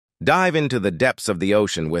Dive into the depths of the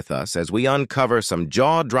ocean with us as we uncover some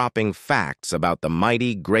jaw-dropping facts about the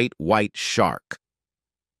mighty great white shark.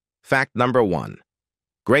 Fact number 1.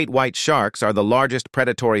 Great white sharks are the largest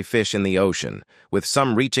predatory fish in the ocean, with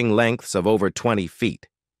some reaching lengths of over 20 feet.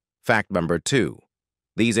 Fact number 2.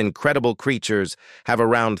 These incredible creatures have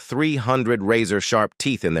around 300 razor-sharp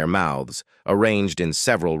teeth in their mouths, arranged in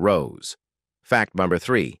several rows. Fact number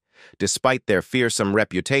 3. Despite their fearsome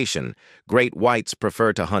reputation, great whites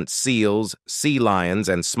prefer to hunt seals, sea lions,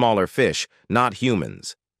 and smaller fish, not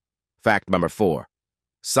humans. Fact number 4.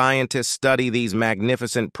 Scientists study these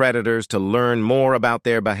magnificent predators to learn more about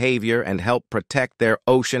their behavior and help protect their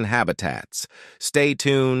ocean habitats. Stay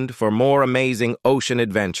tuned for more amazing ocean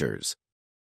adventures.